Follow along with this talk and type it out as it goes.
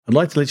I'd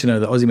like to let you know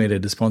that Aussie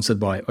MedEd is sponsored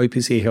by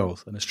OPC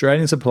Health, an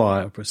Australian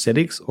supplier of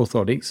prosthetics,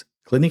 orthotics,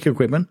 clinic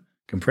equipment,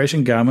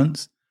 compression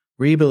garments,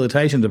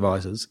 rehabilitation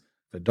devices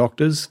for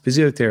doctors,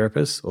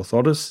 physiotherapists,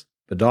 orthotists,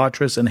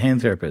 podiatrists and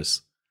hand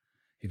therapists.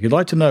 If you'd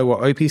like to know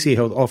what OPC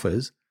Health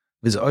offers,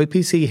 visit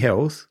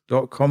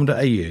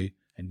opchealth.com.au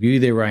and view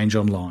their range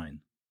online.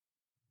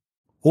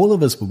 All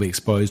of us will be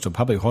exposed to a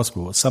public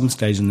hospital at some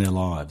stage in their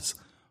lives,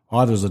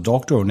 either as a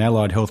doctor or an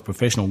allied health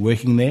professional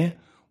working there,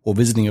 or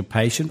visiting a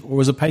patient,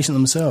 or as a patient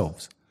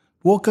themselves.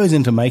 What goes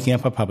into making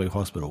up a public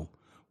hospital?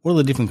 What are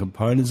the different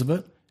components of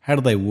it? How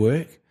do they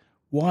work?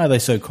 Why are they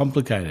so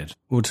complicated?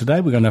 Well, today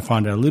we're going to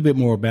find out a little bit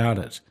more about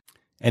it.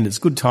 And it's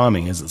good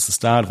timing as it's the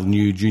start of the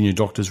new junior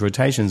doctors'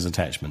 rotations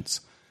attachments.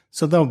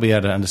 So they'll be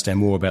able to understand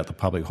more about the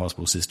public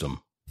hospital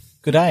system.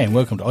 Good day and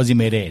welcome to Aussie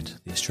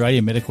MedEd, the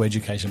Australian Medical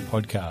Education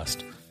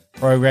Podcast.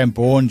 Program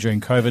born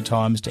during COVID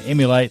times to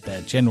emulate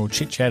that general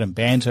chit-chat and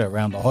banter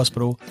around the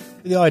hospital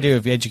with the idea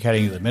of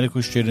educating the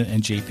medical student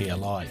and GP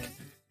alike.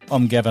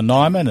 I'm Gavin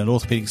Nyman, an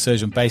orthopaedic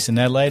surgeon based in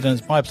Adelaide, and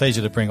it's my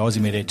pleasure to bring Aussie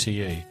MedEd to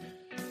you.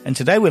 And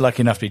today we're lucky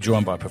enough to be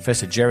joined by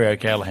Professor Gerry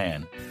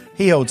O'Callaghan.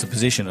 He holds the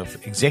position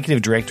of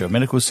Executive Director of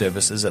Medical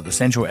Services at the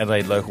Central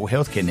Adelaide Local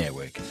Healthcare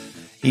Network.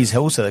 He's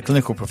also the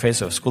Clinical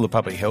Professor of School of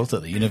Public Health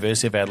at the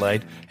University of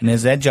Adelaide and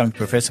has adjunct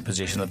professor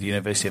position at the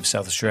University of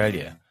South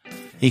Australia.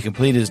 He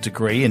completed his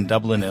degree in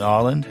Dublin in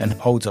Ireland and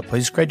holds a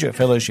postgraduate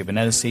fellowship in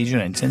anaesthesia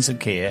and intensive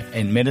care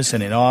in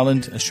medicine in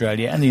Ireland,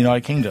 Australia and the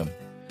United Kingdom.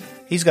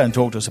 He's going to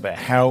talk to us about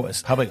how a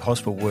public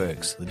hospital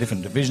works, the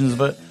different divisions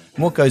of it,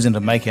 and what goes into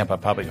making up a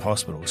public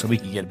hospital so we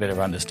can get a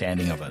better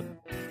understanding of it.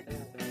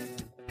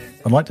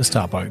 I'd like to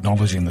start by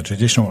acknowledging the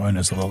traditional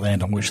owners of the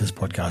land on which this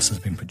podcast has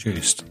been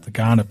produced, the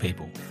Kaurna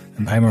people,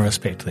 and pay my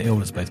respect to the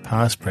elders both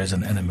past,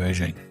 present and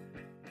emerging.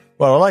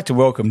 Well, I'd like to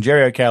welcome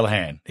Gerry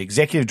O'Callaghan, the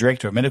Executive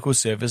Director of Medical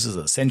Services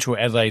at the Central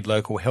Adelaide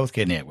Local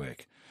Healthcare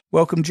Network.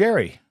 Welcome,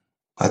 Gerry.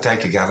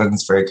 Thank you, Gavin.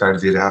 It's very kind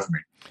of you to have me.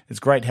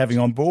 It's great having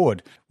you on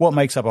board. What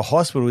makes up a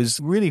hospital is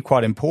really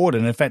quite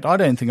important. In fact, I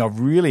don't think I've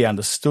really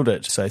understood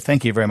it. So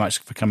thank you very much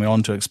for coming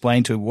on to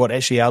explain to what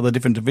actually are the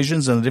different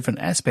divisions and the different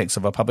aspects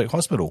of a public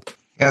hospital.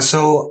 Yeah,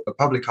 so a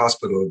public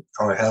hospital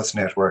or a health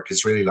network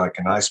is really like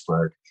an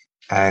iceberg.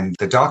 And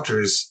the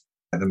doctors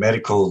and the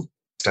medical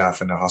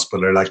staff in the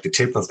hospital are like the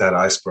tip of that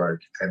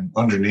iceberg. And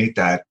underneath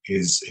that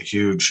is a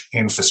huge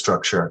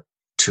infrastructure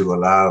to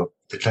allow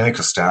the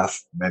clinical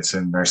staff,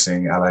 medicine,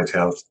 nursing, allied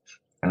health,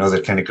 and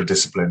other clinical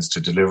disciplines to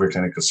deliver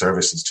clinical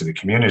services to the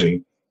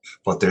community.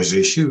 But there's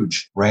a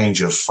huge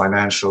range of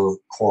financial,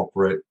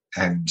 corporate,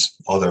 and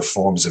other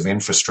forms of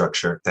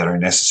infrastructure that are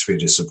necessary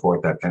to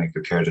support that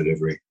clinical care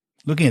delivery.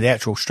 Looking at the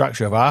actual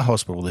structure of our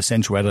hospital, the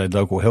Central Adelaide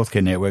Local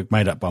Healthcare Network,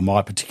 made up by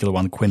my particular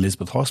one, Queen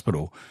Elizabeth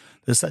Hospital,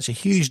 there's such a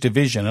huge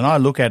division. And I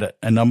look at it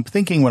and I'm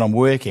thinking when I'm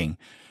working,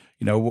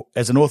 you know,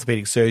 as an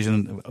orthopaedic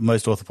surgeon,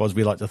 most orthopods,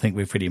 we like to think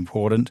we're pretty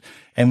important.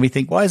 And we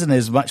think, why isn't there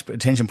as much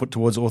attention put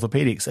towards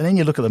orthopaedics? And then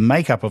you look at the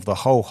makeup of the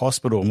whole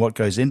hospital and what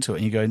goes into it,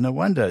 and you go, no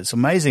wonder. It's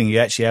amazing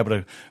you're actually able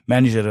to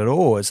manage it at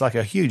all. It's like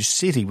a huge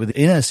city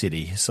within a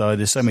city. So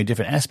there's so many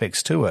different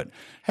aspects to it.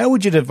 How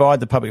would you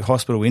divide the public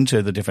hospital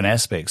into the different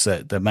aspects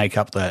that make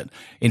up that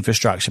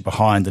infrastructure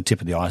behind the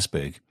tip of the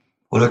iceberg?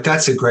 Well, look,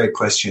 that's a great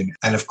question.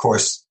 And of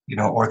course, you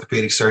know,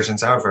 orthopedic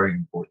surgeons are very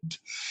important.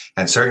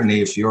 And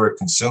certainly if you're a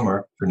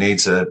consumer who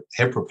needs a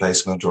hip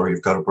replacement or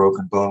you've got a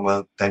broken bone,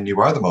 well, then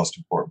you are the most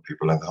important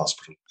people in the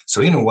hospital.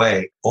 So in a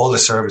way, all the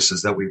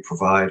services that we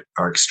provide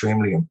are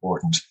extremely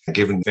important,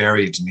 given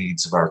varied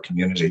needs of our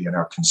community and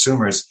our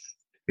consumers.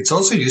 It's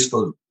also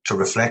useful to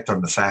reflect on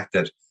the fact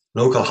that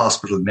local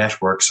hospital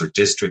networks, or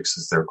districts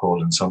as they're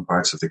called in some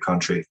parts of the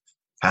country,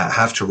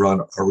 have to run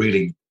a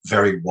really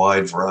very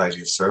wide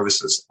variety of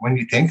services. When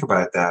you think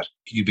about that,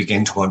 you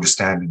begin to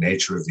understand the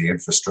nature of the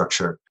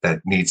infrastructure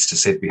that needs to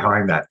sit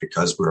behind that,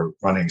 because we're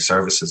running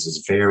services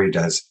as varied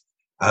as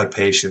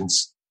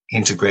outpatients,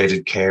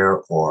 integrated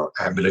care or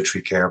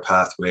ambulatory care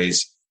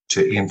pathways,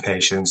 to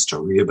inpatients, to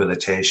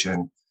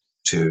rehabilitation,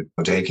 to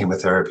day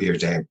chemotherapy or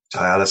day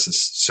dialysis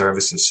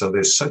services. So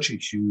there's such a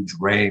huge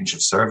range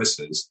of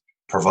services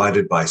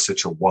provided by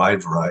such a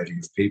wide variety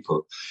of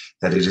people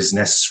that it is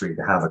necessary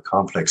to have a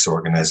complex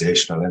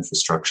organizational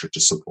infrastructure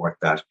to support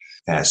that,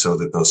 so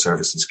that those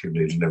services can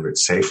be delivered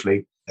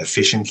safely,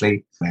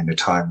 efficiently, and in a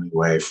timely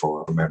way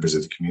for members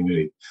of the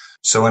community.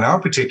 So in our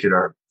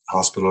particular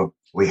hospital,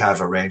 we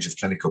have a range of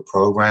clinical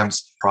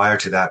programs. Prior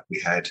to that, we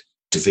had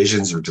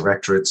divisions or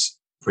directorates.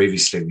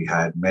 Previously, we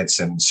had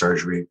medicine,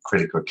 surgery,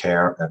 critical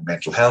care, and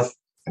mental health.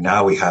 And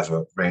now we have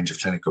a range of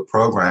clinical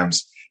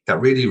programs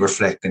that really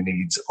reflect the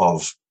needs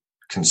of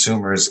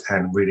consumers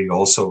and really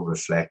also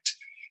reflect,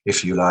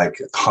 if you like,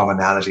 a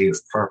commonality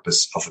of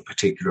purpose of a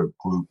particular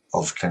group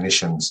of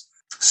clinicians.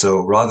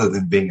 So rather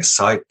than being a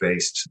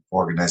site-based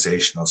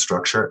organizational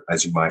structure,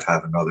 as you might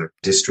have in other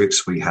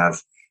districts, we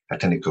have a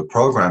clinical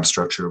program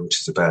structure, which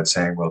is about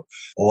saying, well,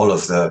 all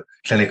of the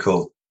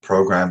clinical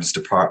programs,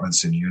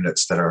 departments and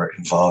units that are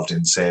involved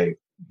in, say,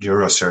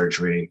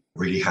 neurosurgery,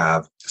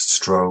 rehab,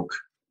 stroke,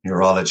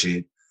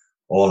 neurology,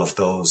 all of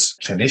those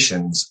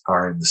clinicians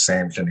are in the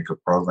same clinical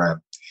program.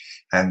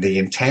 And the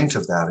intent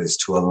of that is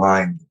to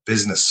align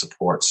business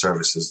support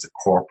services, the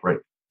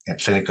corporate and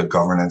clinical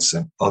governance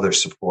and other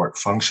support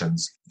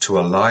functions, to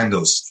align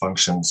those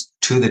functions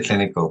to the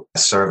clinical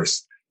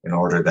service in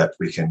order that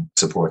we can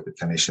support the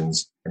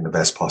clinicians in the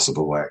best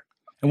possible way.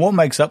 And what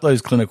makes up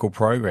those clinical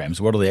programs?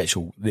 What are the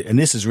actual, and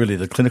this is really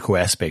the clinical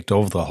aspect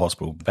of the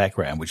hospital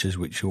background, which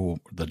you're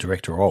the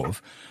director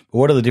of. But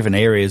what are the different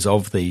areas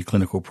of the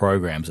clinical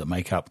programs that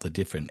make up the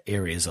different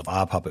areas of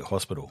our public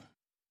hospital?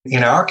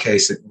 In our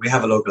case, we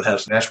have a local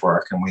health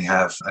network and we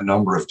have a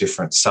number of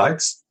different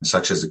sites,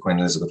 such as the Queen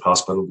Elizabeth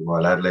Hospital, the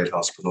Royal Adelaide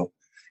Hospital,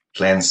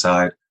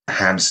 Glenside,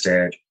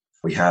 Hampstead.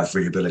 We have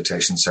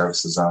rehabilitation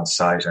services on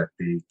site at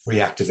the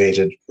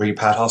reactivated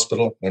Repat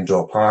Hospital in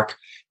Doe Park.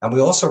 And we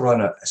also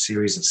run a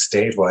series of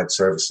statewide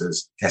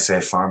services.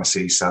 SA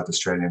Pharmacy, South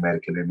Australian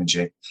Medical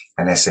Imaging,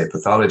 and SA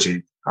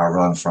Pathology are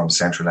run from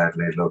Central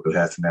Adelaide Local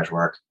Health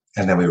Network.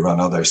 And then we run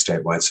other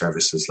statewide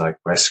services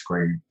like Breast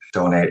Screen,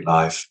 Donate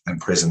Life, and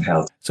Prison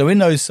Health. So in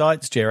those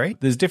sites, Jerry,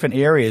 there's different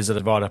areas that are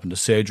divided up into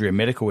surgery and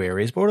medical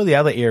areas. But what are the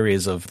other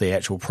areas of the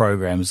actual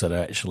programs that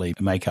actually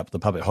make up the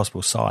public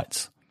hospital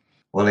sites?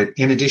 Well,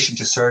 in addition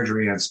to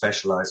surgery and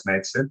specialized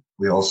medicine,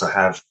 we also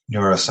have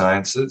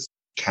neurosciences,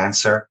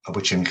 cancer,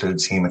 which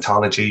includes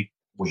hematology.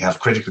 We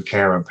have critical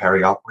care and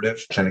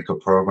perioperative clinical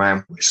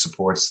program, which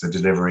supports the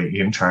delivery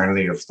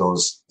internally of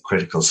those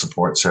critical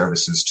support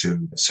services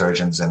to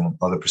surgeons and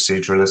other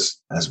proceduralists,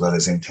 as well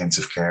as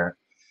intensive care.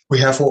 We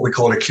have what we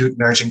call acute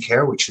and urgent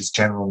care, which is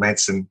general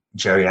medicine,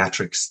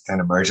 geriatrics, and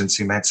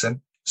emergency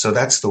medicine. So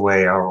that's the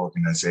way our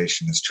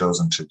organization has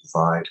chosen to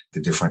divide the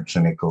different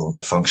clinical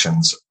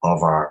functions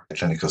of our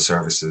clinical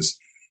services.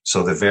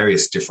 So the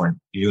various different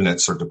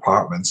units or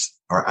departments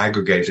are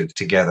aggregated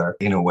together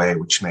in a way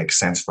which makes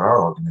sense for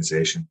our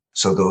organization.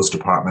 So those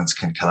departments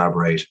can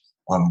collaborate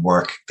on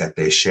work that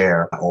they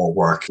share or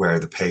work where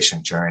the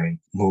patient journey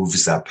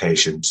moves that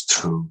patient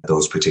through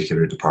those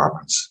particular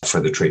departments for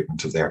the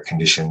treatment of their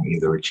condition,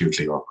 either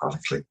acutely or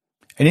chronically.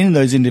 And in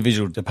those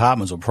individual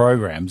departments or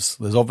programs,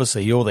 there's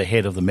obviously you're the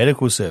head of the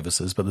medical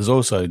services, but there's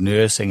also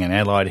nursing and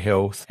allied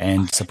health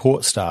and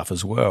support staff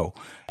as well.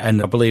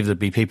 And I believe there'd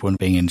be people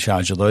being in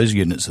charge of those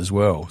units as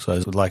well. So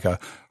it's like a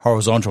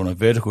horizontal and a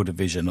vertical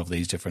division of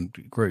these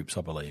different groups,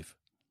 I believe.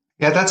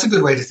 Yeah, that's a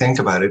good way to think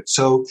about it.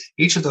 So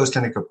each of those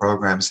clinical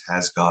programs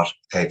has got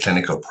a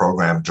clinical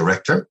program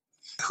director,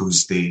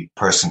 who's the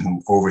person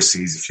who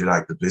oversees, if you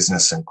like, the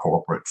business and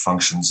corporate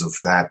functions of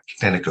that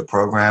clinical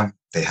program.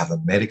 They have a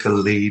medical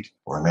lead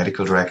or a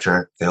medical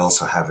director. They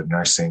also have a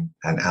nursing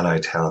and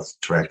allied health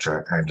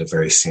director and a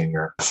very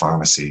senior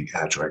pharmacy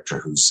director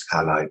who's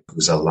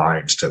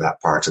aligned to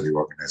that part of the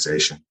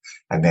organization.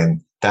 And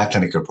then that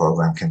clinical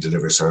program can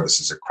deliver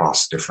services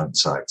across different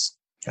sites.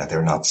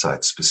 They're not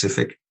site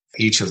specific.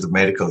 Each of the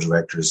medical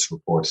directors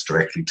reports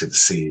directly to the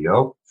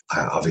CEO.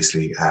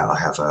 Obviously, I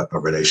have a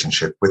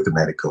relationship with the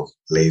medical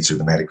leads or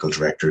the medical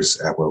directors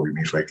where we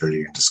meet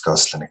regularly and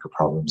discuss clinical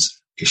problems,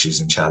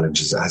 issues and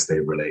challenges as they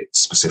relate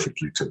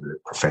specifically to the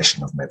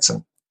profession of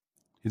medicine.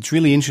 It's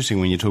really interesting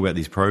when you talk about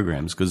these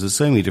programs because there's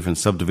so many different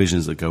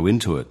subdivisions that go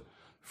into it.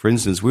 For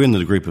instance, we're in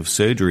the group of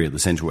surgery at the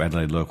Central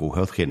Adelaide Local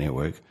Healthcare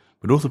Network,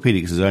 but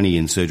orthopaedics is only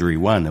in Surgery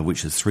 1, of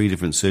which there's 3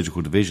 different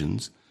surgical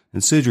divisions.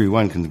 And Surgery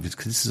 1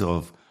 consists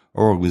of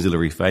oral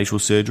maxillary facial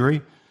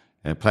surgery,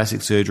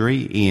 plastic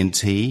surgery,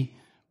 ENT,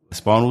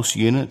 spinal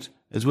unit,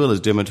 as well as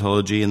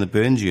dermatology and the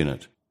burns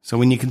unit. So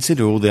when you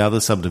consider all the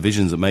other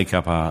subdivisions that make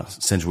up our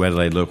Central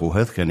Adelaide Local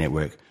Healthcare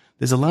Network,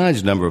 there's a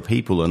large number of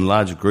people and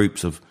large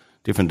groups of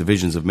different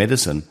divisions of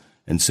medicine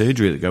and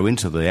surgery that go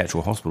into the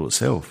actual hospital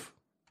itself.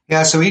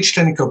 Yeah, so each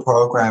clinical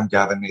program,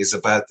 Gavin, is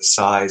about the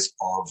size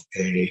of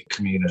a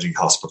community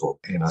hospital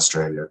in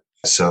Australia.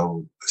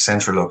 So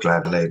Central Local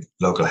Adelaide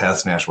Local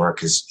Health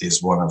Network is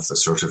one of the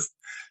sort of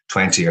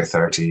 20 or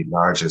 30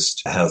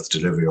 largest health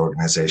delivery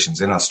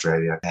organizations in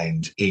Australia,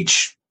 and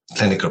each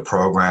clinical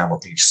program or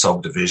each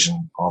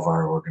subdivision of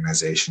our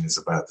organization is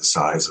about the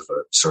size of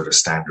a sort of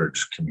standard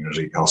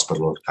community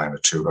hospital, kind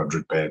of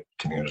 200-bed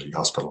community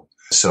hospital.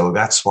 So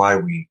that's why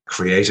we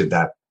created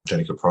that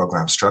clinical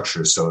program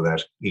structure, so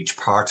that each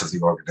part of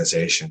the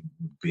organization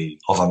would be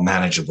of a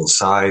manageable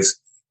size,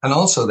 and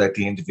also that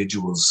the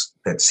individuals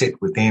that sit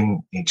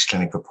within each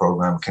clinical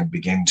program can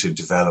begin to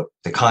develop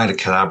the kind of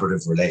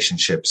collaborative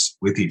relationships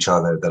with each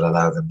other that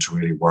allow them to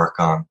really work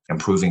on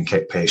improving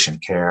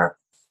patient care,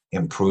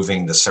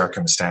 improving the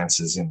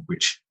circumstances in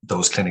which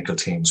those clinical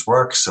teams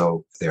work.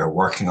 So they're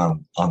working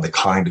on the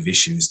kind of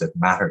issues that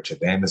matter to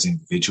them as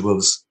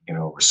individuals,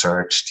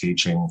 research,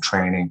 teaching,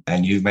 training.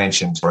 And you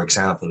mentioned, for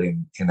example,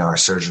 in our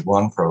Surgery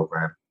 1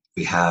 program,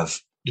 we have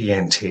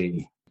ENT,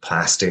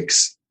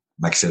 plastics,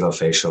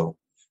 maxillofacial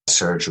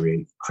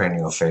surgery,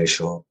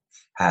 craniofacial.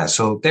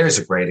 So there's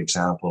a great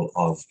example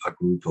of a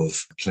group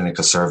of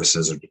clinical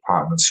services or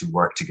departments who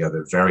work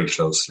together very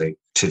closely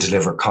to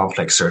deliver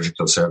complex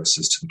surgical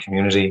services to the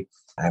community.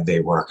 And they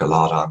work a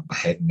lot on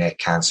head and neck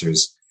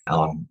cancers,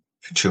 on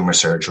tumor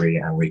surgery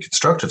and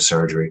reconstructive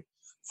surgery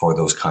for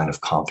those kind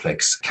of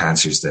complex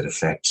cancers that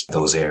affect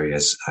those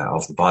areas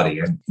of the body.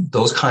 And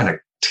those kind of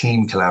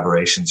team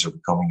collaborations are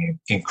becoming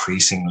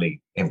increasingly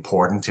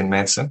important in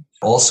medicine.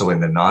 Also in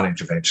the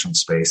non-interventional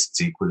space,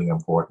 it's equally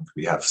important.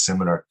 We have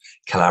similar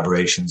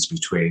collaborations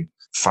between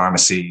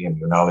pharmacy,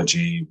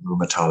 immunology,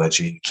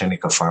 rheumatology,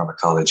 clinical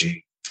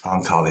pharmacology,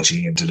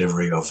 oncology, and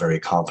delivery of very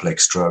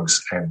complex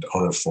drugs and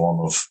other form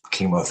of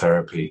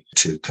chemotherapy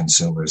to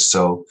consumers.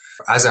 So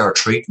as our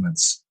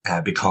treatments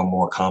become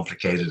more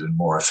complicated and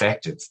more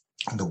effective,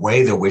 the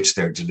way in which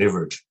they're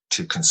delivered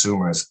to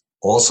consumers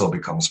also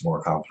becomes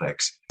more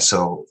complex.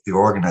 So the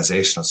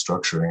organizational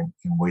structure in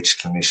which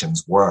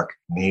clinicians work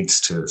needs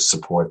to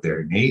support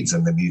their needs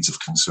and the needs of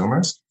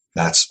consumers.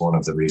 That's one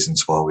of the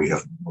reasons why we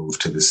have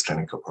moved to this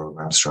clinical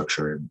program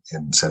structure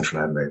in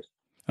Central Adelaide.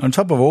 On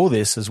top of all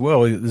this as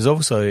well, there's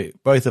also,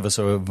 both of us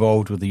are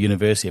involved with the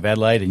University of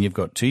Adelaide, and you've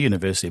got 2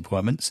 university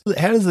appointments.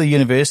 How does the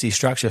university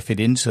structure fit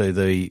into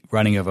the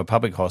running of a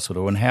public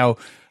hospital, and how,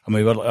 I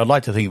mean, I'd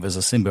like to think of it as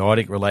a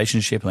symbiotic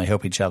relationship and they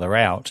help each other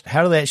out.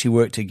 How do they actually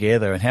work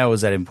together, and how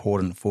is that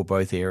important for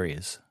both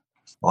areas?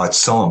 Well, it's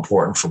so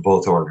important for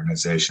both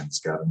organizations,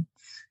 Gavin.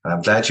 And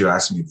I'm glad you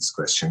asked me this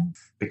question,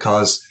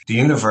 because the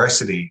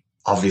university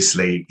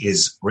obviously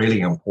is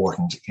really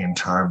important in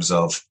terms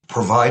of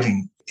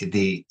providing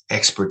the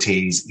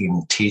expertise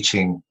in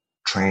teaching,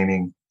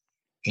 training,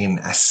 in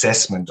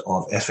assessment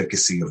of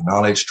efficacy of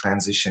knowledge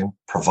transition,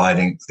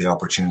 providing the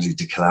opportunity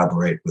to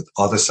collaborate with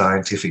other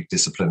scientific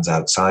disciplines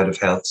outside of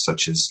health,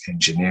 such as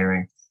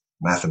engineering,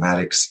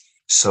 mathematics.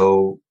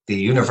 So the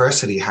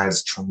university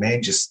has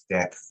tremendous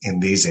depth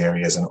in these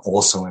areas and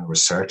also in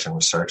research and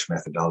research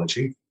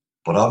methodology.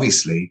 But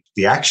obviously,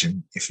 the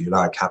action, if you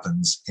like,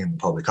 happens in the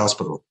public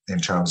hospital in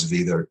terms of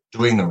either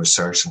doing the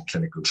research and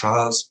clinical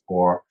trials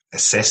or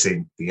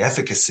assessing the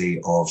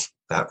efficacy of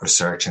that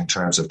research in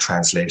terms of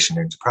translation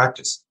into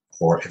practice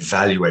or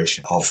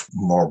evaluation of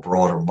more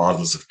broader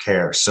models of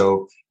care.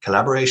 So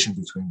collaboration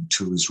between the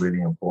two is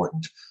really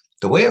important.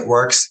 The way it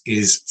works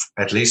is,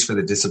 at least for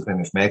the discipline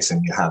of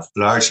medicine, you have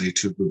largely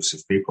 2 groups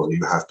of people.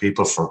 You have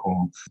people for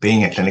whom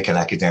being a clinical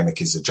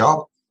academic is a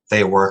job.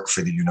 They work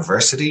for the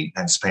university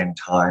and spend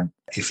time,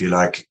 if you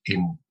like,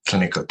 in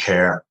clinical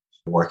care,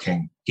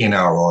 working in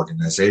our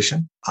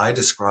organization. I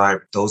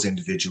describe those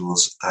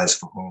individuals as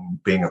for whom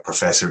being a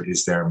professor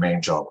is their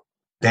main job.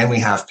 Then we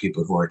have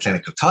people who are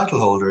clinical title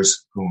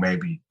holders who may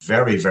be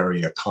very,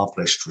 very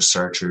accomplished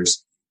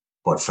researchers.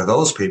 But for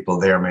those people,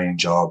 their main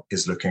job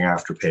is looking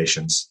after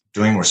patients.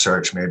 Doing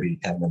research may be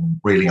a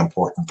really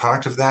important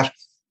part of that,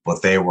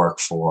 but they work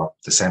for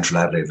the Central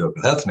Adelaide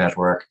Local Health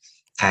Network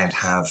and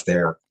have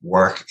their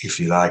work, if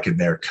you like, and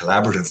their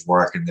collaborative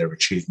work and their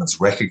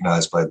achievements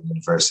recognized by the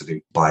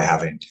university by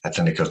having a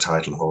clinical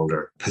title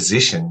holder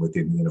position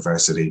within the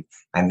university.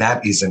 And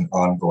that is an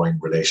ongoing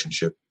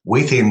relationship.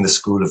 Within the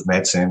School of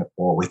Medicine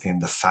or within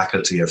the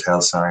Faculty of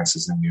Health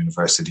Sciences in the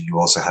university, you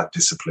also have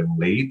discipline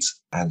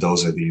leads. And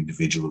those are the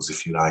individuals,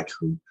 if you like,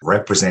 who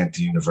represent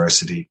the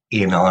university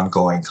in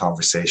ongoing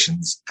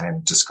conversations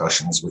and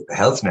discussions with the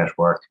health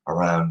network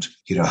around,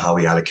 how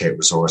we allocate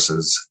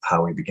resources,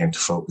 how we begin to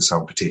focus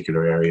on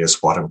particular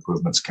areas, what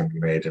improvements can be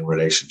made in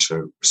relation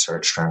to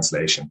research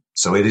translation.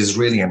 So it is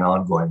really an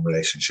ongoing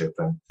relationship.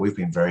 And we've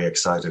been very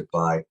excited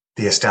by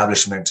the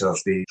establishment of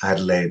the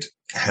Adelaide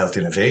Health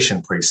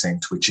Innovation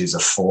Precinct, which is a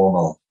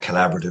formal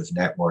collaborative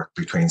network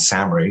between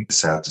SAMRI, the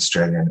South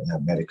Australian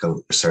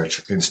Medical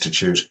Research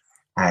Institute,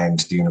 and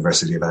the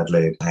University of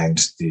Adelaide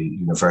and the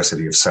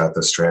University of South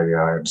Australia,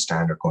 I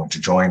understand, are going to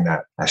join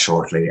that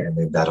shortly. And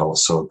then that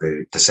also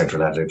the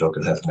Central Adelaide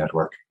Local Health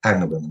Network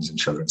and the Women's and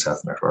Children's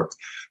Health Network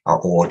are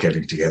all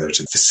getting together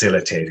to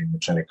facilitating the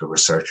clinical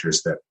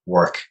researchers that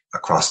work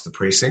across the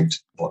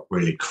precinct, but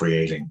really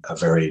creating a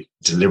very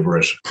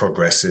deliberate,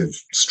 progressive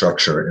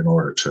structure in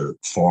order to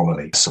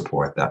formally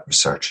support that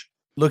research.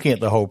 Looking at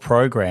the whole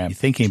program,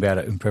 thinking about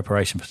it in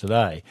preparation for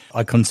today,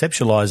 I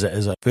conceptualise it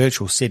as a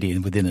virtual city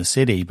within a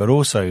city, but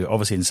also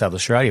obviously in South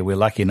Australia, we're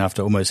lucky enough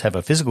to almost have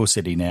a physical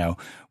city now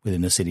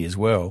within the city as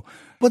well.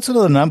 What sort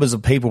of numbers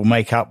of people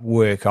make up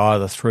work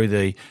either through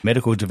the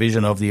medical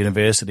division of the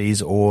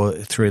universities or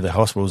through the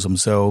hospitals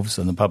themselves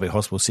and the public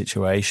hospital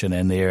situation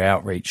and their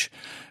outreach?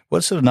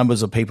 What sort of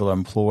numbers of people are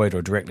employed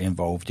or directly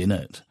involved in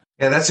it?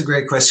 Yeah, that's a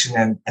great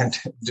question. And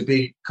to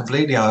be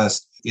completely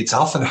honest, it's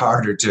often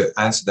harder to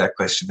answer that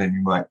question than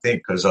you might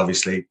think, because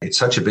obviously it's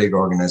such a big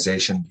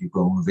organization.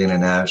 People move in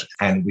and out,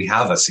 and we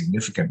have a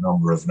significant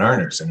number of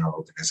learners in our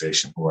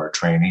organization who are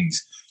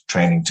trainees,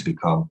 training to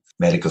become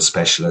medical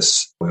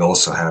specialists. We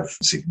also have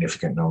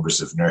significant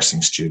numbers of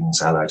nursing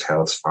students, allied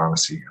health,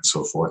 pharmacy, and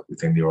so forth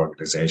within the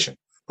organization.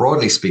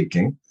 Broadly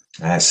speaking,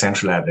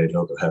 Central Adelaide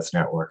Local Health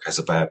Network has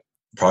about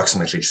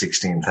approximately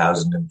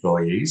 16,000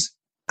 employees.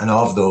 And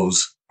of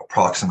those,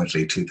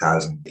 approximately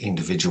 2,000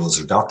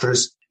 individuals are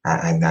doctors.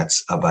 And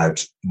that's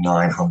about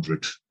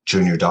 900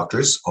 junior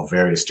doctors of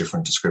various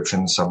different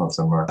descriptions. Some of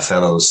them are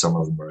fellows, some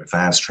of them are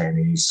advanced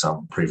trainees,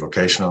 some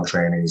pre-vocational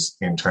trainees,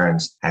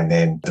 interns, and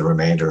then the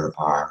remainder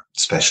are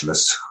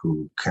specialists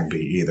who can be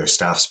either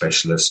staff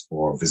specialists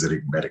or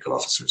visiting medical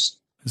officers.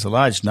 It's a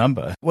large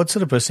number. What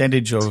sort of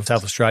percentage of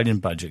South Australian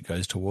budget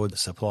goes towards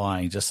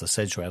supplying just the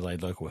Central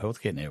Adelaide Local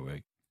Healthcare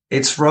Network?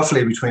 It's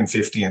roughly between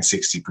 50 and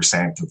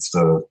 60% of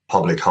the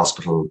public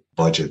hospital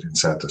budget in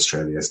South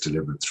Australia is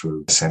delivered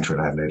through the Central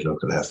Adelaide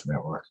Local Health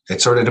Network.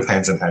 It sort of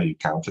depends on how you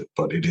count it,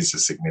 but it is a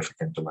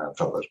significant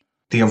amount of it.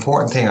 The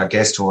important thing, I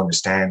guess, to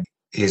understand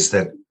is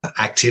that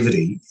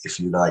activity, if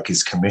you like,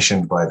 is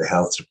commissioned by the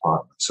health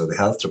department. So the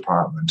health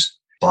department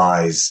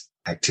buys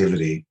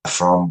activity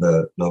from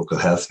the local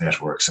health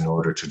networks in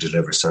order to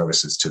deliver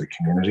services to the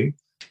community.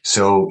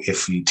 So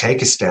if you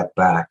take a step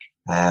back,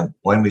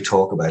 when we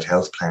talk about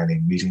health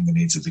planning, meeting the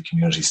needs of the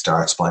community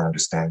starts by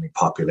understanding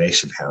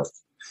population health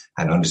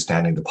and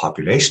understanding the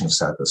population of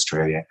South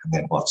Australia and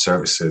then what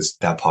services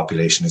that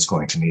population is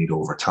going to need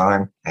over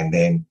time. And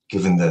then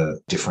given the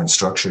different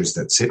structures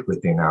that sit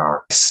within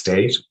our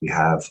state, we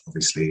have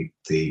obviously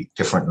the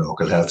different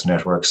local health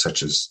networks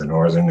such as the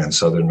Northern and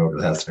Southern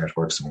Local Health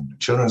Networks and the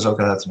Children's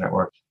Local Health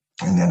Network.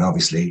 And then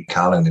obviously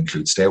CALAN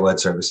includes statewide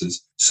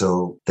services.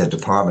 So the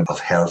Department of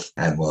Health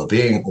and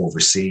Wellbeing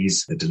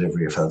oversees the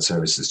delivery of health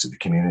services to the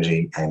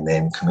community and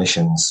then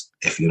commissions,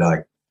 if you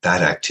like,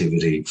 that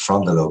activity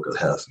from the local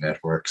health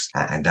networks.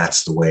 And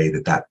that's the way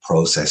that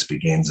process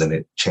begins. And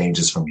it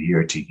changes from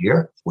year to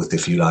year with,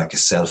 if you like, a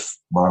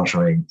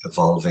self-monitoring,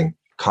 evolving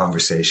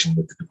conversation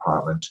with the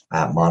department,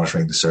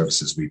 monitoring the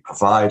services we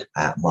provide,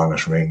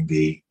 monitoring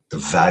the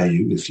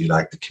value, if you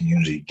like, the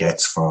community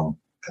gets from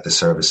the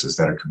services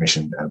that are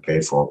commissioned and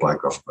paid for by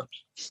government.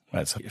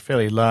 That's a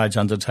fairly large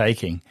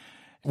undertaking.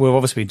 We've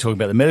obviously been talking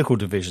about the medical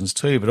divisions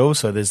too, but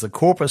also there's the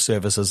corporate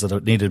services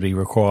that need to be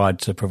required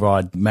to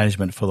provide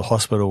management for the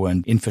hospital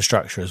and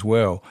infrastructure as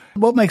well.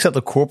 What makes up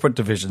the corporate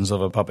divisions of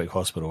a public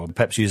hospital?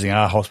 Perhaps using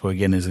our hospital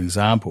again as an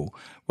example,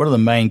 what are the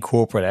main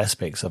corporate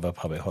aspects of a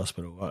public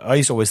hospital? I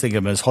used to always think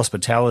of them as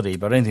hospitality,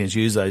 but I don't think it's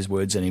used those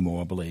words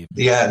anymore, I believe.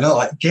 Yeah, no,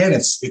 again,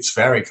 it's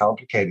very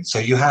complicated. So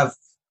you have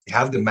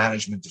the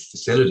management of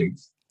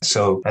facilities.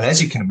 So, and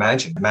as you can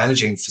imagine,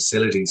 managing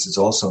facilities is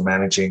also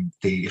managing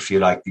the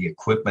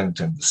equipment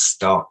and the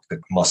stock that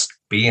must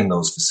be in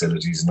those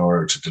facilities in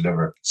order to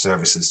deliver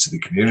services to the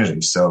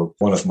community. So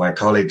one of my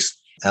colleagues,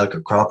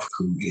 Elke Kropp,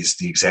 who is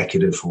the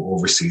executive who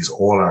oversees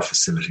all our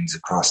facilities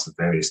across the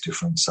various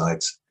different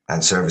sites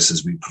and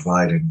services we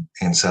provide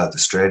in South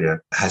Australia,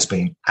 has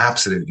been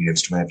absolutely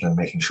instrumental in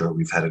making sure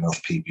we've had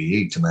enough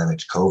PPE to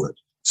manage COVID.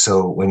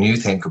 So when you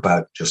think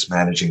about just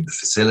managing the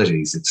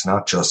facilities, it's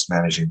not just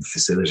managing the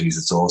facilities,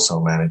 it's also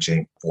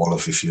managing all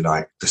of, if you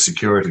like, the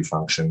security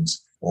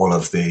functions, all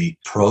of the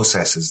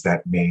processes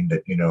that mean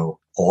that,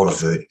 all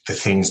of the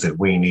things that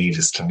we need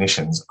as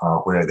clinicians are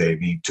where they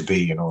need to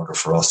be in order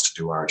for us to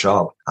do our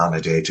job on a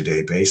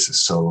day-to-day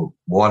basis. So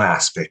one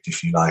aspect,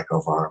 if you like,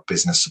 of our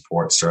business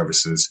support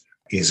services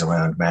is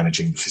around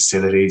managing the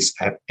facilities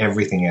and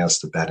everything else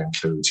that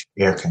includes: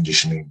 air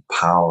conditioning,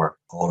 power,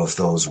 all of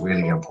those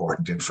really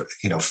important,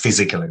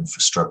 physical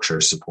infrastructure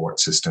support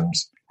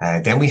systems.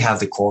 Then we have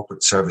the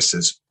corporate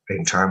services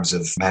in terms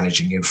of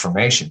managing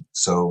information.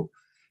 So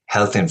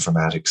health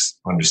informatics,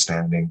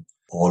 understanding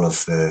all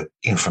of the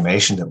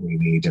information that we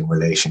need in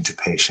relation to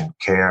patient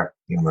care,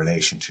 in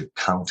relation to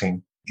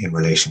accounting, in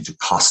relation to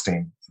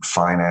costing,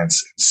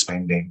 finance, and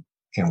spending,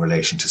 in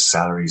relation to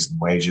salaries and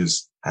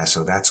wages.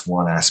 So that's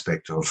one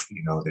aspect of,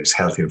 there's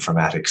health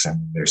informatics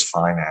and there's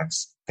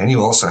finance. Then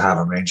you also have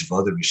a range of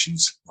other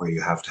issues where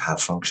you have to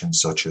have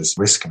functions such as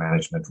risk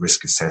management,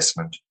 risk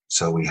assessment.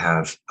 So we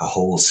have a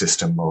whole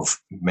system of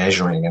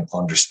measuring and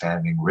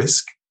understanding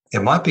risk.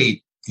 It might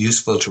be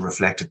useful to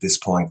reflect at this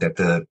point that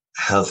the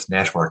health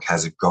network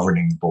has a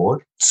governing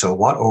board. So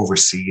what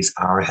oversees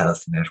our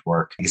health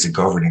network is a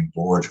governing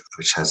board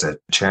which has a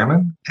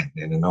chairman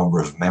and a number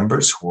of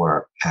members who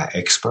are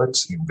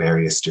experts in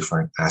various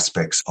different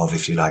aspects of,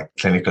 if you like,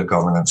 clinical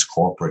governance,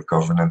 corporate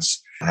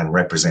governance, and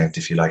represent,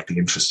 if you like, the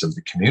interests of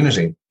the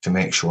community to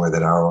make sure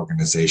that our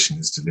organization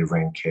is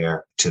delivering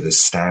care to the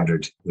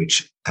standard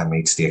which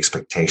meets the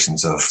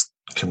expectations of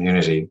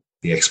community,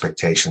 the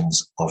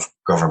expectations of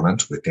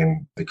government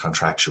within the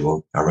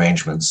contractual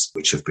arrangements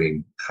which have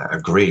been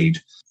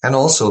agreed, and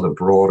also the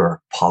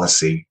broader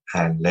policy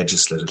and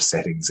legislative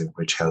settings in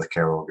which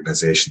healthcare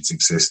organizations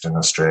exist in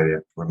Australia,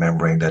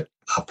 remembering that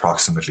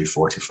approximately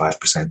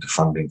 45% of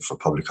funding for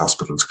public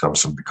hospitals comes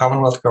from the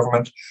Commonwealth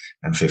Government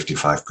and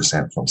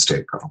 55% from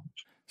state government.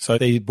 So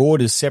the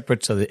board is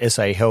separate to the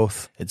SA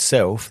Health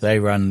itself. They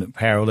run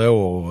parallel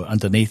or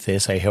underneath the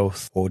SA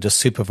Health, or just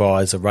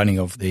supervise the running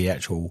of the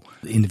actual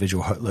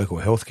individual local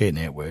healthcare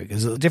network.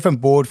 Is it a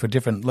different board for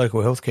different local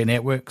healthcare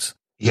networks?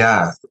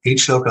 Yeah,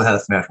 each local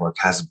health network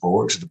has a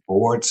board. The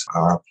boards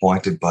are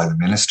appointed by the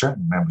minister.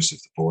 Members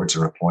of the boards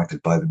are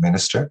appointed by the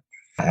minister.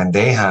 And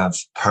they have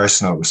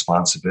personal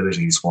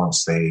responsibilities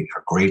once they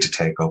agree to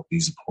take up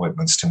these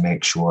appointments to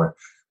make sure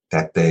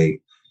that they,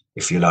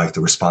 if you like,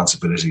 the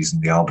responsibilities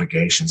and the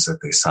obligations that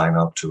they sign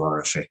up to are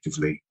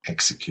effectively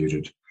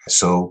executed.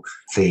 So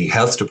the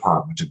health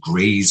department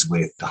agrees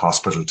with the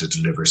hospital to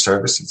deliver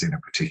services in a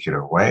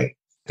particular way.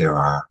 There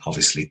are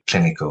obviously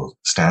clinical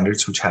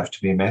standards which have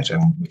to be met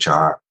and which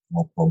are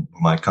we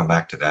might come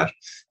back to that.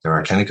 There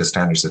are clinical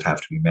standards that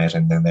have to be met,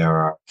 and then there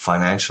are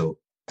financial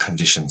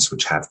conditions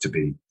which have to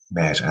be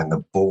met. And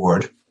the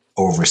board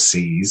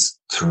oversees,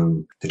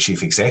 through the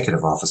chief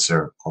executive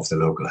officer of the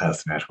local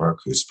health network,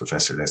 who's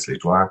Professor Leslie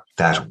Dwyer,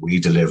 that we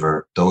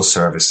deliver those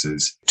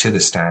services to the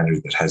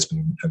standard that has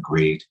been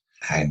agreed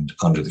and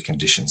under the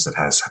conditions that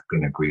has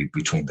been agreed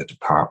between the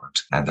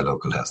department and the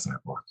local health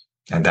network.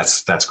 And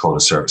that's called a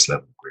service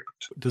level agreement.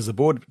 Does the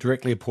board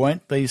directly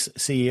appoint these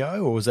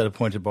CEO, or was that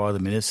appointed by the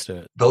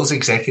minister? Those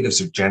executives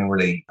are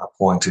generally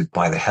appointed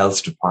by the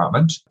health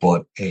department,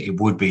 but it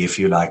would be, if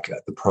you like,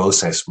 the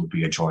process would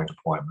be a joint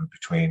appointment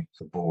between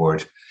the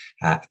board,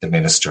 the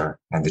minister,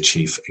 and the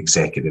chief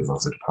executive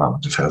of the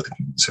Department of Health and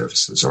Human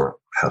Services, or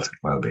Health and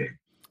Wellbeing.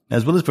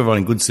 As well as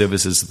providing good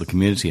services to the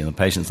community and the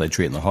patients they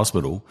treat in the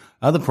hospital,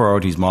 other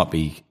priorities might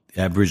be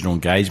Aboriginal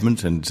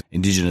engagement and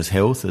Indigenous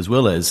health, as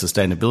well as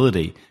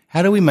sustainability.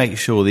 How do we make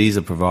sure these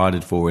are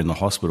provided for in the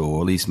hospital,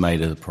 or at least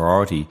made a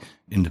priority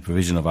in the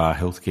provision of our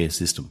healthcare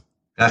system?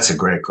 That's a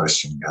great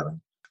question,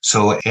 Gavin.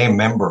 So a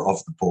member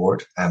of the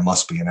board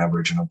must be an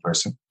Aboriginal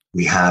person.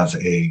 We have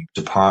a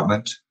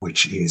department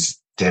which is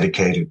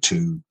dedicated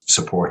to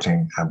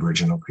supporting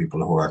Aboriginal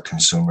people who are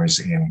consumers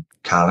in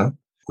Callan.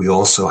 We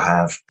also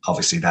have,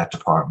 obviously, that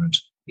department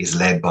is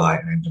led by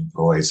and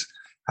employs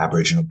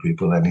Aboriginal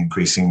people, and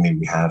increasingly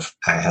we have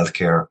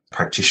healthcare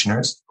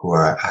practitioners who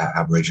are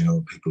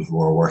Aboriginal people who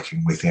are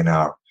working within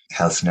our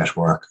health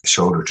network,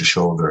 shoulder to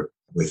shoulder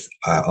with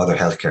other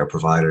healthcare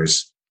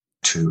providers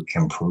to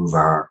improve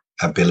our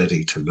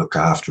ability to look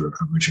after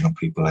Aboriginal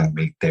people and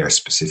meet their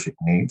specific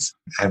needs.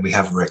 And we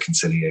have a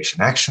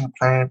reconciliation action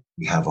plan.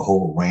 We have a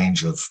whole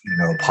range of,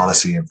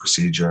 policy and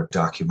procedure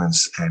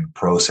documents and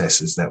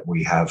processes that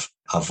we have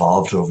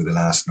evolved over the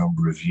last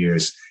number of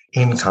years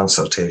in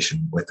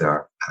consultation with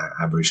our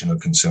Aboriginal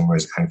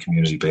consumers and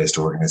community-based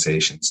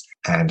organisations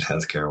and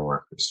healthcare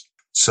workers.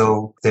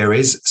 So there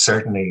is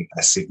certainly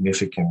a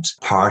significant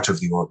part of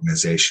the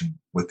organisation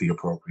with the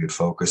appropriate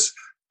focus.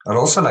 I'd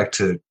also like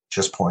to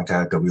just point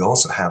out that we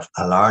also have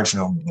a large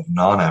number of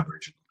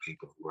non-Aboriginal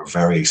people who are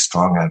very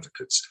strong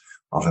advocates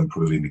of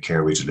improving the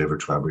care we deliver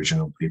to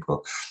Aboriginal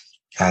people.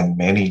 And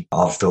many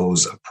of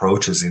those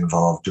approaches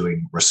involve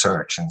doing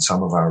research. And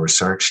some of our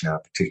research now,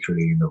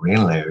 particularly in the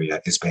renal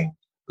area, is being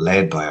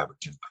led by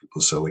Aboriginal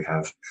people. So we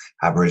have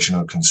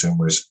Aboriginal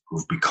consumers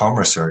who've become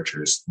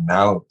researchers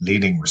now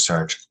leading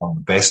research on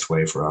the best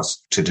way for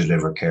us to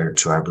deliver care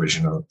to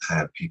Aboriginal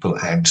people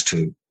and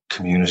to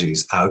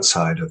communities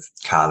outside of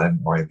Callan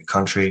or in the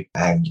country.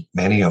 And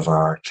many of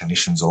our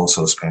clinicians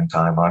also spend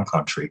time on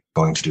country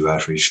going to do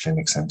outreach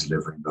clinics and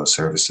delivering those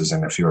services.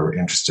 And if you're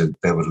interested,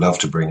 they would love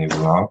to bring you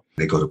along.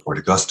 They go to Port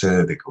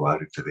Augusta, they go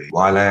out into the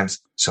Winelands.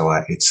 So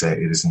it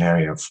is an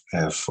area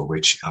for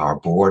which our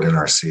board and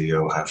our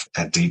CEO have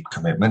a deep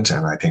commitment.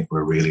 And I think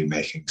we're really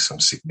making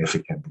some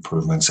significant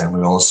improvements. And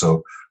we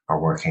also are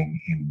working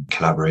in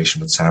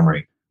collaboration with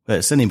SAHMRI.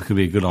 That certainly could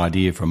be a good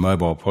idea for a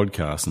mobile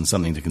podcast and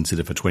something to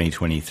consider for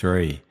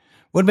 2023.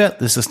 What about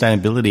the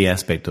sustainability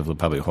aspect of the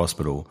public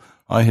hospital?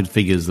 I heard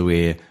figures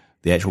where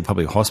the actual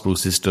public hospital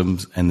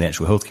systems and the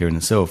actual healthcare in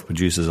itself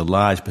produces a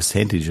large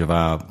percentage of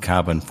our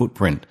carbon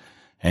footprint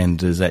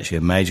and is actually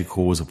a major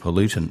cause of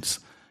pollutants.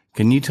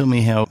 Can you tell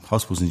me how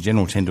hospitals in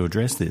general tend to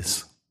address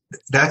this?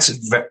 That's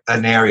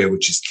an area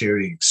which is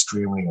clearly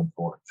extremely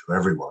important to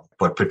everyone,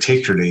 but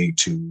particularly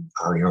to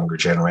our younger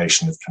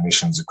generation of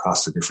clinicians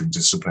across the different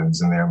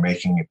disciplines. And they're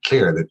making it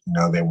clear that,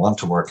 they want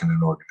to work in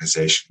an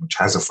organization which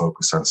has a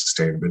focus on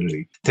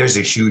sustainability. There's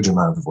a huge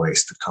amount of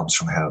waste that comes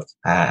from health.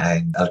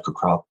 And Elke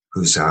Kropp,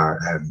 who's our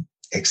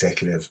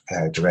executive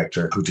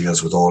director, who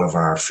deals with all of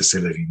our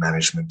facility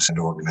management and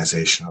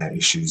organizational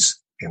issues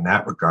in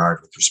that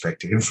regard with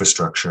respect to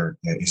infrastructure,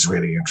 is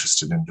really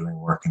interested in doing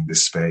work in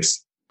this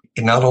space.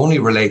 It not only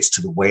relates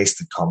to the waste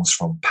that comes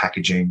from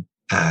packaging,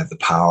 the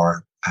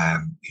power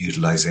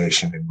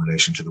utilization in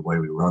relation to the way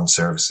we run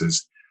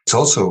services. It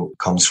also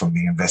comes from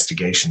the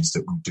investigations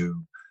that we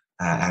do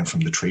and from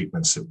the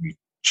treatments that we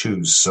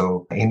choose.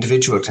 So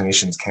individual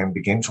clinicians can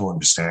begin to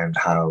understand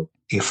how,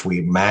 if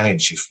we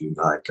manage, if you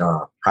like,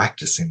 our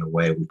practice in a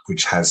way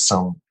which has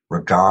some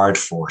regard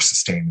for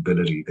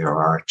sustainability, there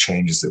are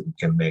changes that we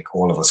can make,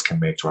 all of us can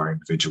make to our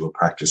individual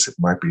practice. It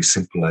might be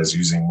simple as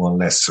using one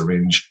less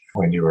syringe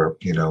when you're,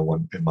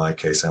 in my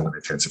case, I'm an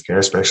intensive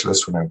care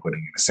specialist when I'm putting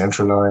in a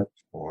central line,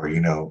 or,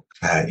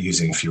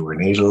 using fewer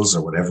needles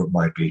or whatever it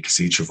might be, because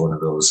each of one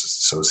of those is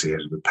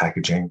associated with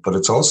packaging. But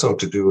it's also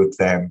to do with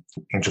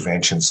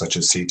interventions such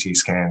as CT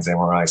scans,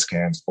 MRI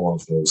scans. All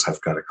of those have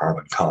got a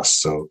carbon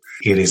cost. So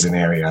it is an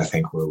area, I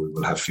think, where we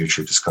will have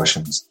future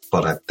discussions,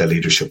 but the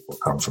leadership will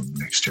come from the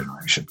next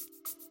generation.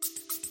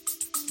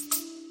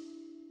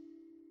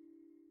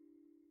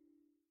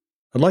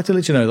 I'd like to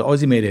let you know that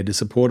Aussie MedEd is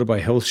supported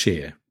by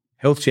HealthShare.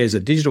 HealthShare is a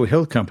digital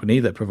health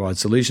company that provides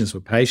solutions for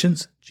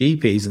patients,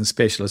 GPs and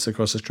specialists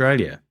across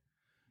Australia.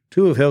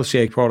 Two of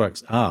HealthShare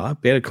products are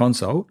Better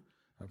Consult,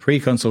 a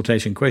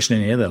pre-consultation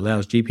questionnaire that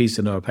allows GPs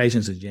to know a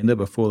patient's agenda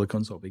before the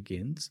consult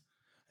begins,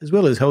 as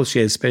well as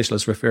HealthShare's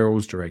Specialist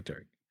Referrals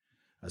Directory,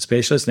 a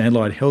specialist and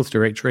allied health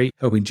directory,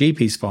 helping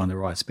GPs find the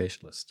right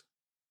specialist.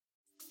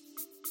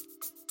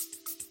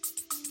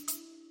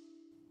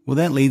 Well,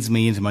 that leads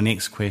me into my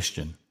next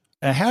question.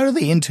 How do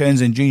the interns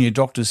and junior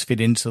doctors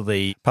fit into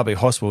the public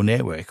hospital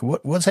network?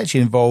 What's actually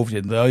involved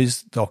in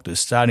those doctors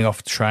starting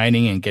off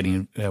training and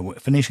getting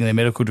finishing their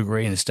medical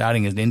degree and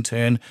starting as an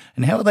intern,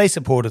 and how are they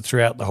supported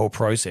throughout the whole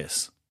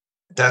process?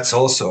 That's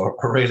also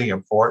a really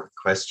important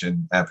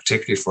question,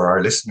 particularly for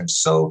our listeners.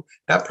 So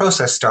that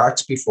process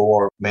starts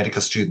before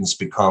medical students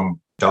become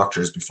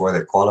doctors, before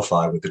they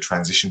qualify with the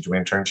transition to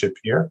internship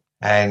year.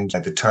 And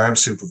the term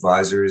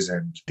supervisors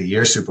and the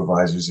year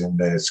supervisors in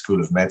the School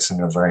of Medicine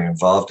are very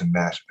involved in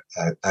that,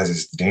 as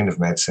is the Dean of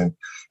Medicine.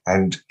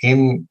 And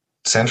in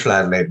Central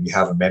Adelaide, we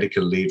have a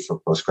medical lead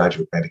for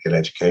postgraduate medical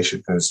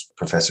education, who's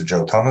Professor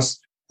Jo Thomas.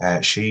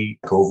 She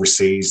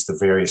oversees the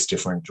various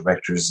different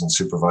directors and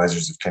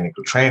supervisors of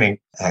clinical training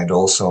and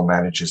also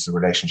manages the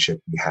relationship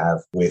we have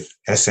with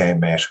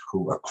SAMET,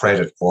 who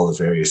accredit all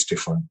the various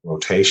different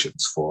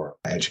rotations for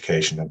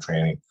education and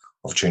training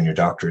of junior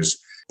doctors.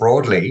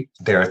 Broadly,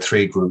 there are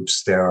three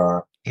groups. There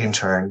are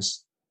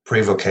interns,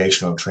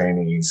 pre-vocational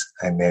trainees,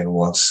 and then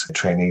once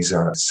trainees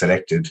are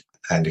selected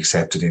and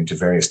accepted into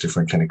various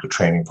different clinical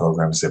training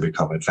programs, they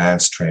become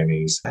advanced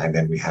trainees. And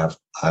then we have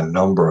a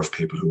number of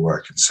people who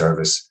work in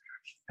service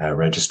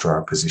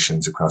registrar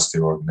positions across the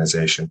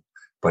organization,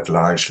 but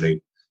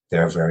largely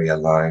they're very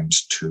aligned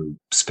to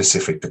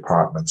specific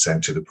departments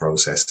and to the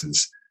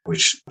processes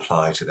which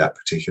apply to that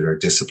particular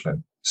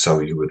discipline. So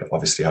you would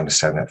obviously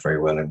understand that very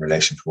well in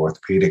relation to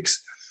orthopedics.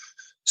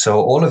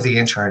 So all of the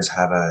interns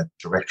have a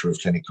director of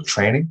clinical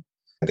training.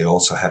 They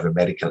also have a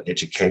medical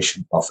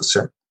education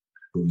officer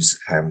who's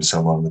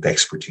someone with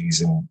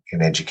expertise in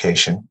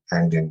education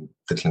and in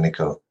the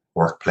clinical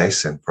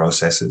workplace and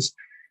processes.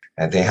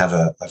 And they have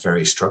a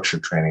very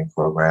structured training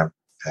program.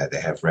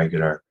 They have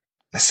regular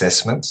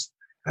assessments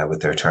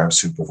with their term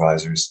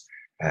supervisors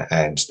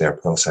and their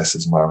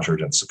processes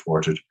monitored and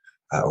supported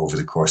over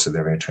the course of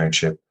their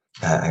internship.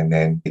 And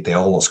then they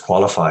almost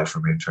qualify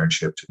from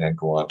internship to then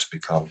go on to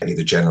become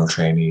either general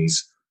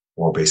trainees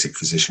or basic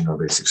physician or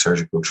basic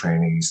surgical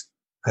trainees.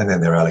 And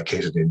then they're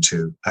allocated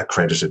into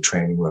accredited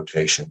training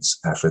rotations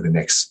for the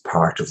next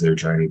part of their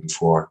journey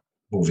before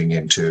moving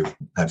into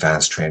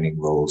advanced training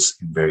roles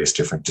in various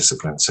different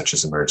disciplines, such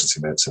as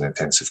emergency medicine,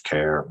 intensive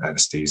care,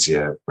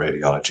 anesthesia,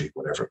 radiology,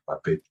 whatever it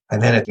might be.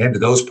 And then at the end of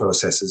those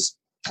processes,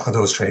 or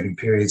those training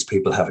periods,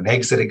 people have an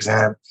exit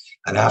exam.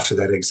 And after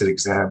that exit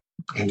exam,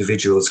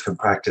 individuals can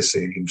practice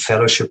in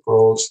fellowship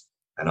roles.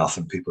 And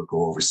often people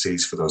go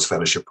overseas for those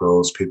fellowship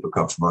roles. People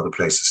come from other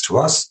places to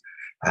us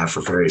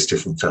for various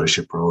different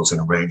fellowship roles in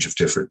a range of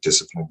different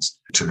disciplines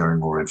to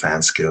learn more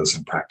advanced skills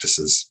and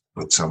practices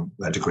with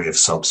a degree of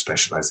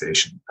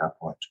sub-specialization at that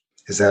point.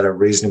 Is that a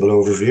reasonable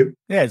overview?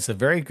 Yeah, it's a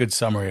very good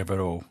summary of it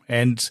all.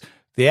 And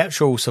the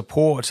actual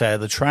support,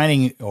 the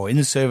training or in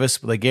the service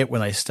they get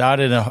when they start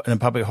in a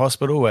public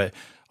hospital, where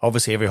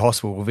obviously every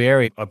hospital will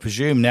vary. I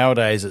presume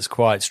nowadays it's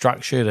quite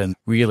structured and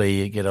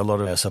really you get a lot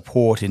of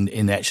support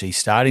in actually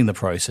starting the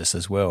process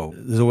as well.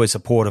 There's always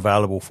support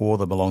available for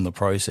them along the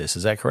process.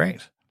 Is that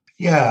correct?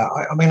 Yeah,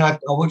 I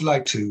would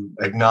like to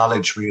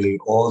acknowledge really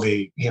all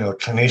the,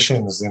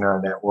 clinicians in our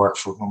network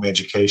for whom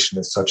education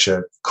is such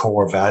a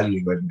core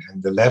value and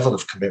the level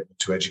of commitment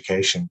to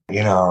education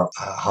in our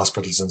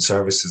hospitals and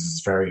services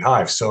is very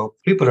high. So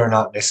people are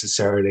not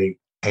necessarily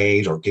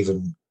paid or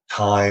given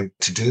time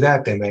to do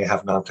that. They may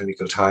have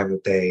non-clinical time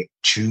that they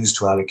choose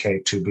to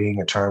allocate to being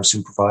a term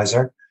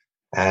supervisor.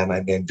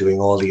 And then doing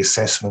all the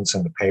assessments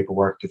and the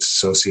paperwork that's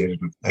associated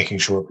with making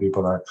sure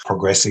people are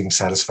progressing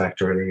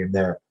satisfactorily in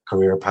their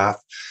career path.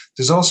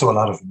 There's also a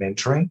lot of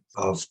mentoring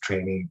of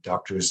trainee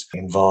doctors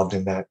involved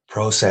in that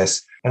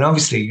process. And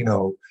obviously,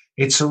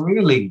 it's a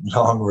really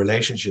long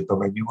relationship. I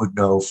mean, you would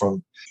know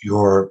from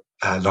your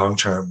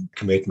long-term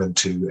commitment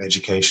to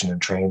education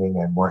and training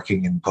and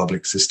working in the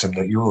public system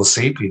that you will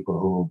see people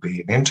who will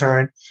be an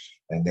intern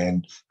and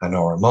then an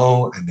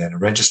RMO and then a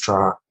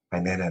registrar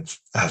and then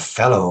a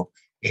fellow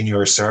in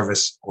your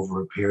service over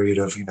a period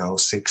of,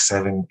 6,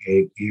 7,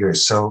 8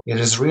 years. So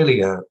it is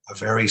really a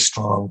very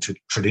strong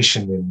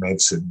tradition in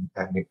medicine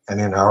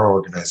and in our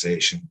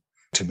organization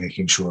to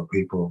making sure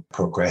people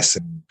progress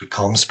and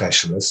become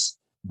specialists,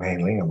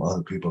 mainly, and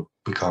other people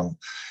become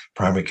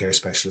primary care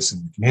specialists in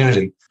the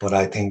community. But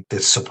I think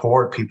the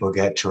support people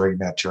get during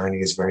that journey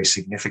is very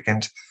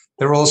significant.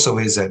 There also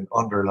is an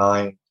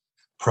underlying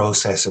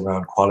process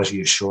around quality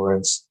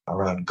assurance,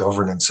 around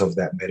governance of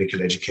that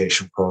medical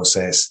education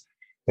process.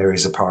 There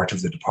is a part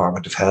of the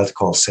Department of Health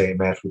called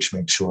SAMET, which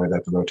makes sure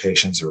that the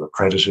rotations are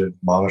accredited,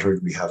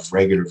 monitored. We have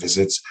regular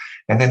visits.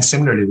 And then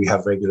similarly, we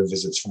have regular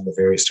visits from the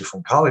various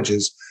different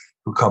colleges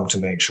who come to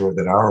make sure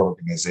that our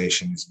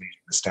organization is meeting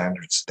the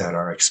standards that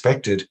are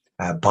expected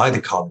by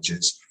the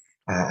colleges.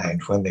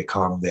 And when they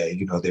come, they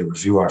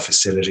review our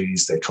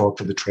facilities, they talk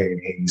to the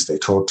trainees, they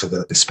talk to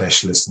the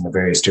specialists in the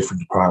various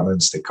different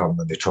departments. They come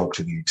and they talk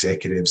to the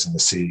executives and the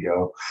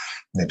CEO,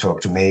 and they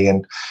talk to me,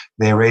 and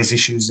they raise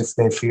issues if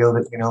they feel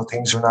that,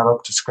 things are not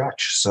up to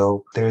scratch.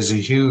 So there's a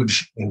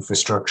huge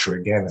infrastructure,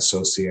 again,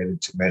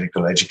 associated to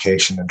medical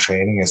education and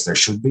training, as there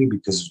should be,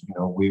 because,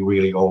 we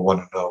really all want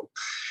to know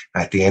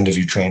at the end of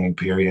your training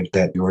period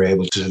that you're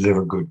able to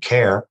deliver good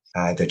care,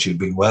 that you've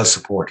been well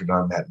supported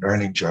on that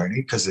learning journey,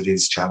 because it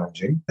is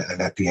challenging.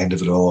 And at the end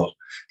of it all,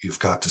 you've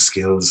got the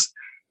skills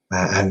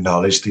and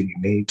knowledge that you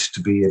need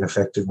to be an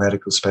effective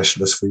medical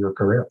specialist for your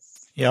career.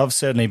 Yeah, I've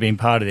certainly been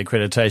part of the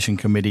accreditation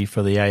committee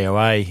for the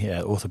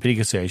AOA,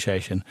 Orthopaedic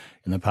Association,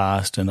 in the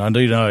past. And I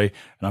do know, and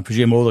I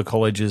presume all the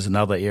colleges and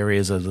other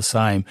areas are the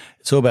same.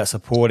 It's all about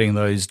supporting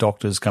those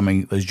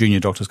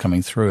junior doctors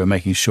coming through and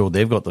making sure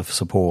they've got the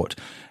support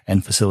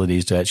and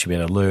facilities to actually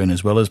be able to learn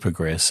as well as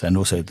progress, and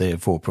also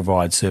therefore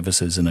provide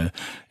services in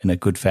a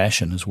good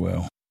fashion as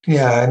well.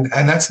 Yeah,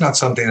 and that's not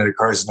something that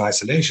occurs in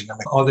isolation. I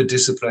mean, all the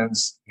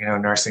disciplines,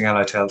 nursing,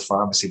 allied health,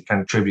 pharmacy,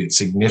 contribute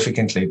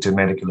significantly to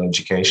medical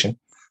education.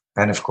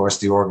 And of course,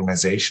 the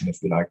organization,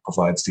 if you like,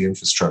 provides the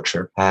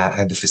infrastructure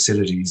and the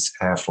facilities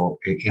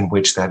in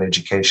which that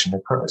education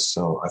occurs.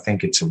 So I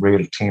think it's a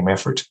real team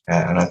effort,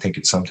 and I think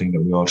it's something that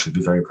we all should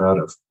be very proud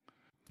of.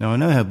 Now, I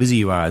know how busy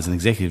you are as an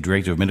Executive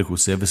Director of Medical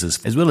Services,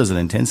 as well as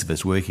an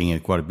intensivist working in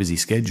quite a busy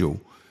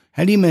schedule.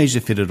 How do you manage to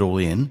fit it all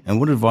in, and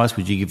what advice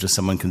would you give to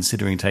someone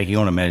considering taking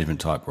on a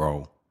management-type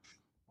role?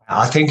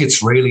 I think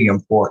it's really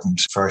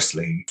important,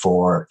 firstly,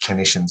 for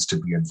clinicians to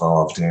be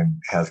involved in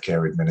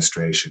healthcare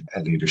administration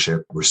and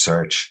leadership,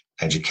 research,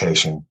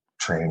 education,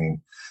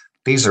 training.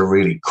 These are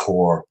really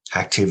core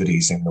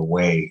activities in the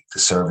way the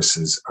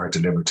services are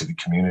delivered to the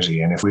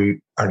community. And if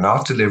we are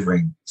not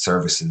delivering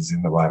services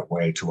in the right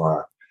way to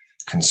our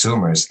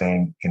consumers,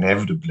 then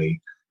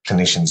inevitably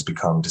clinicians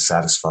become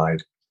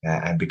dissatisfied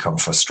and become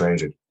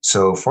frustrated.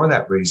 So for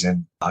that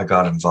reason, I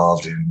got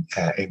involved in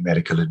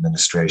medical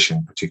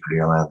administration, particularly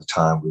around the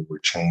time we were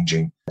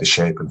changing the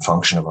shape and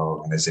function of our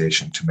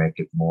organization to make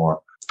it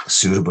more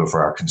suitable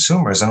for our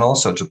consumers, and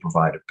also to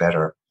provide a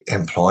better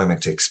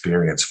employment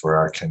experience for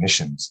our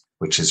clinicians,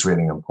 which is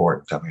really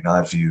important. I mean,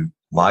 I view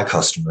my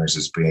customers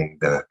as being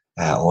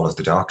all of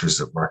the doctors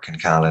that work in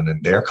Callan,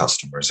 and their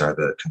customers are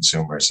the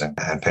consumers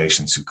and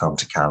patients who come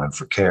to Callan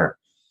for care.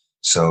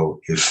 So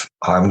if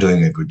I'm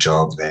doing a good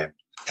job, then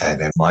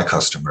my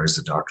customers,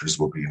 the doctors,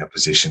 will be in a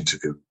position to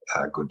do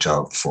a good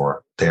job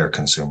for their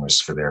consumers,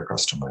 for their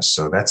customers.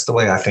 So that's the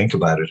way I think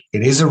about it.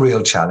 It is a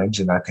real challenge,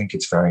 and I think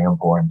it's very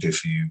important,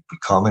 if you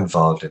become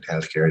involved in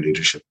healthcare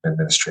leadership and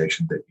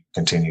administration, that you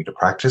continue to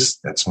practice.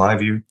 That's my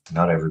view.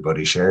 Not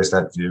everybody shares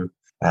that view.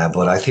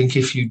 But I think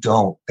if you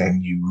don't,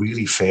 then you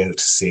really fail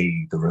to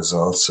see the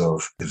results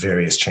of the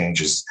various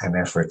changes and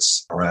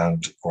efforts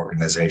around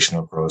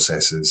organizational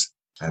processes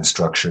and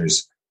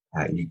structures.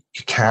 You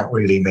can't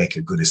really make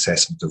a good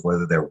assessment of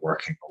whether they're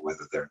working or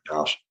whether they're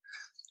not.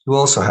 You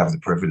also have the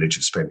privilege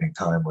of spending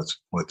time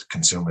with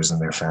consumers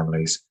and their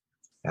families.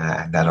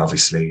 And that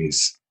obviously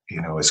is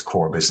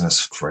core business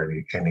for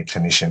any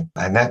clinician.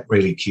 And that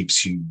really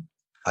keeps you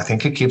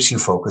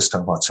focused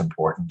on what's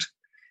important.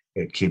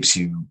 It keeps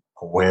you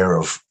aware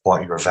of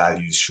what your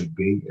values should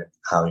be and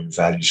how your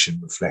values should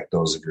reflect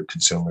those of your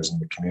consumers in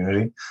the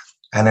community.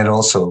 And it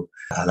also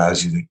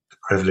allows you the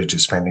privilege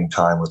of spending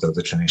time with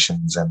other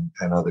clinicians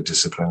and other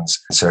disciplines.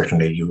 And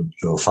certainly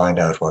you'll find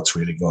out what's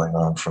really going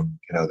on from,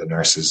 the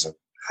nurses and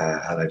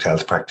allied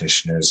health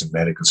practitioners and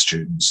medical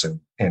students and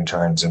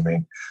interns. I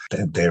mean,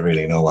 they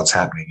really know what's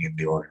happening in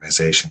the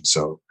organization.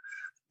 So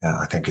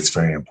I think it's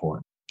very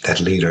important that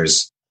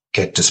leaders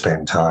get to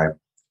spend time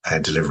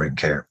delivering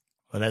care.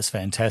 Well, that's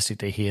fantastic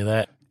to hear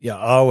that. Yeah,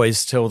 I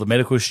always tell the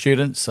medical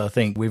students, I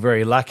think we're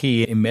very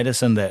lucky in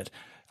medicine that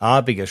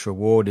our biggest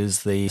reward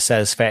is the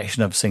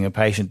satisfaction of seeing a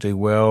patient do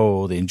well,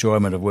 or the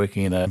enjoyment of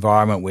working in an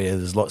environment where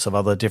there's lots of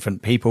other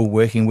different people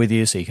working with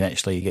you, so you can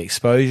actually get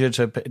exposure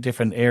to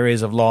different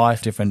areas of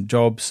life, different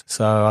jobs.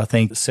 So I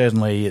think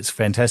certainly it's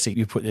fantastic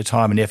you put your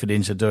time and effort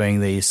into doing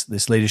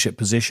this leadership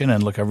position.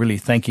 And look, I really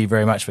thank you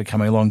very much for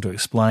coming along to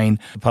explain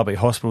the public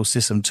hospital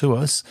system to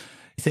us.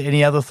 Is there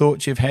any other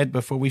thoughts you've had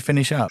before we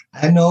finish up?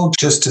 No,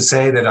 just to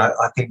say that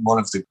I think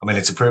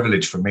it's a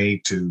privilege for me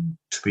to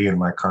be in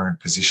my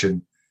current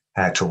position,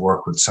 to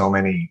work with so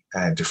many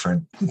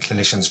different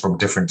clinicians from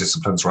different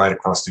disciplines right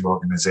across the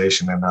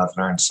organization. And I've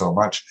learned so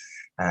much,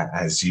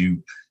 as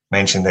you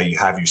mentioned, that you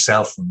have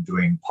yourself from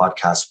doing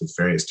podcasts with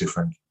various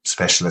different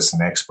specialists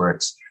and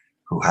experts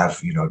who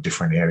have,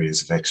 different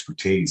areas of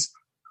expertise.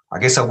 I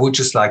guess I would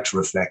just like to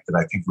reflect that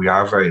I think we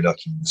are very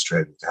lucky in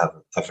Australia to have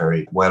a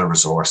very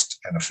well-resourced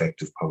and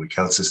effective public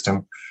health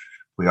system.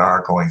 We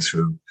are going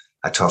through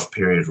a tough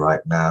period right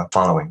now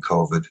following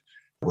COVID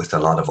with a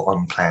lot of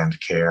unplanned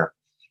care.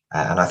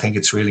 And I think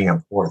it's really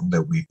important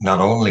that we not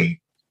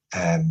only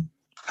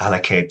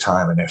allocate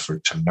time and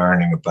effort to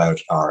learning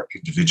about our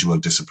individual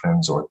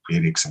disciplines,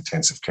 orthopedics,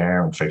 intensive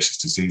care, infectious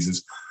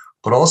diseases,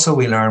 but also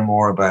we learn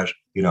more about,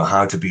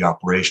 how to be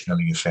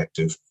operationally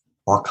effective,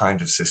 what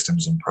kind of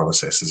systems and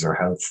processes are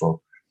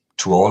helpful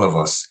to all of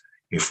us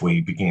if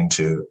we begin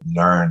to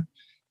learn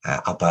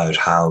about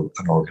how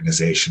an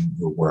organization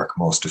will work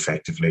most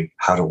effectively,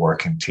 how to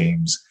work in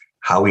teams,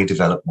 how we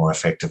develop more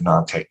effective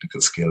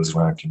non-technical skills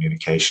around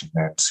communication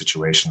and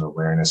situational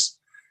awareness,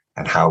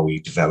 and how we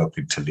develop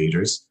into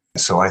leaders.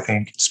 So I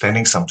think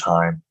spending some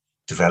time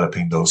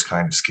developing those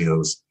kind of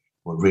skills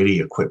will really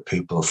equip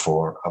people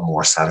for a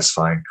more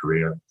satisfying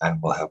career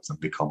and will help them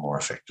become more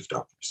effective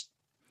doctors.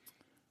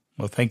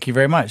 Well, thank you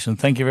very much. And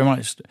thank you very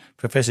much,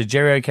 Professor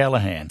Gerry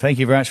O'Callaghan. Thank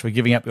you very much for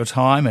giving up your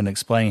time and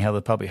explaining how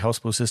the public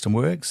hospital system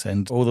works,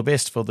 and all the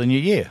best for the new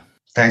year.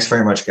 Thanks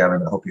very much,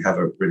 Gavin. I hope you have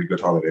a really good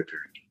holiday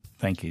period.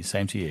 Thank you.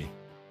 Same to you.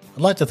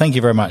 I'd like to thank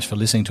you very much for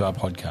listening to our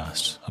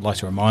podcast. I'd like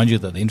to remind you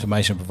that the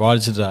information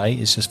provided today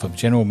is just for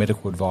general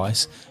medical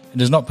advice and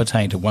does not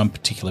pertain to one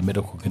particular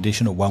medical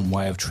condition or one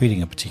way of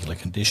treating a particular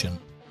condition.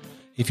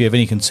 If you have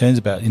any concerns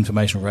about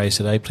information raised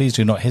today, please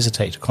do not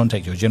hesitate to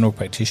contact your general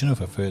practitioner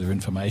for further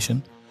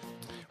information.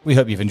 We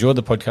hope you've enjoyed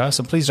the podcast,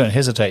 and please don't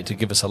hesitate to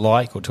give us a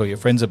like or tell your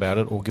friends about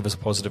it or give us a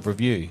positive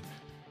review.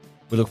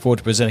 We look forward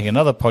to presenting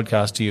another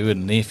podcast to you in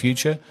the near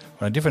future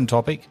on a different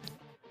topic.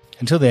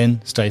 Until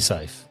then, stay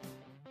safe.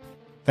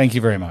 Thank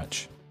you very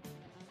much.